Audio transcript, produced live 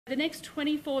The next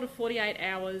 24 to 48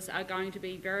 hours are going to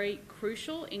be very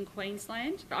crucial in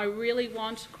Queensland. I really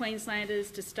want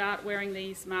Queenslanders to start wearing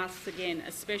these masks again,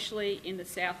 especially in the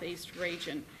southeast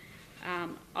region.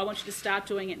 I want you to start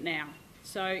doing it now.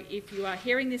 So if you are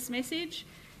hearing this message,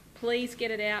 please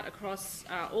get it out across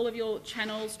all of your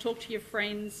channels, talk to your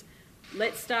friends.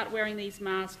 Let's start wearing these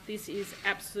masks. This is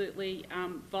absolutely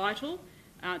vital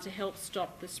to help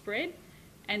stop the spread.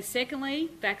 And secondly,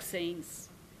 vaccines.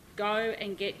 Go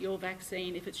and get your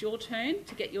vaccine. If it's your turn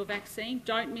to get your vaccine,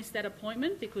 don't miss that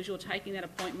appointment because you're taking that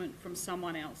appointment from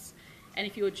someone else. And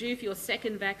if you're due for your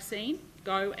second vaccine,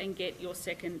 go and get your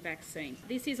second vaccine.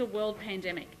 This is a world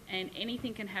pandemic and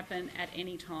anything can happen at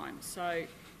any time. So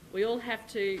we all have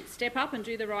to step up and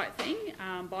do the right thing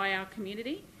by our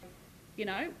community. You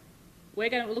know,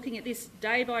 we're looking at this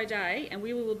day by day and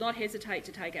we will not hesitate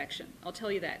to take action. I'll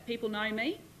tell you that. People know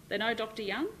me, they know Dr.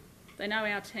 Young, they know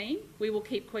our team. We will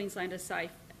keep Queenslanders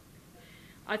safe.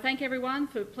 I thank everyone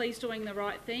for please doing the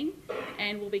right thing,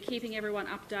 and we'll be keeping everyone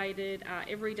updated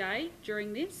every day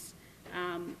during this.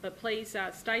 But please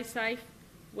stay safe,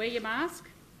 wear your mask,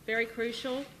 very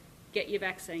crucial, get your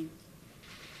vaccine.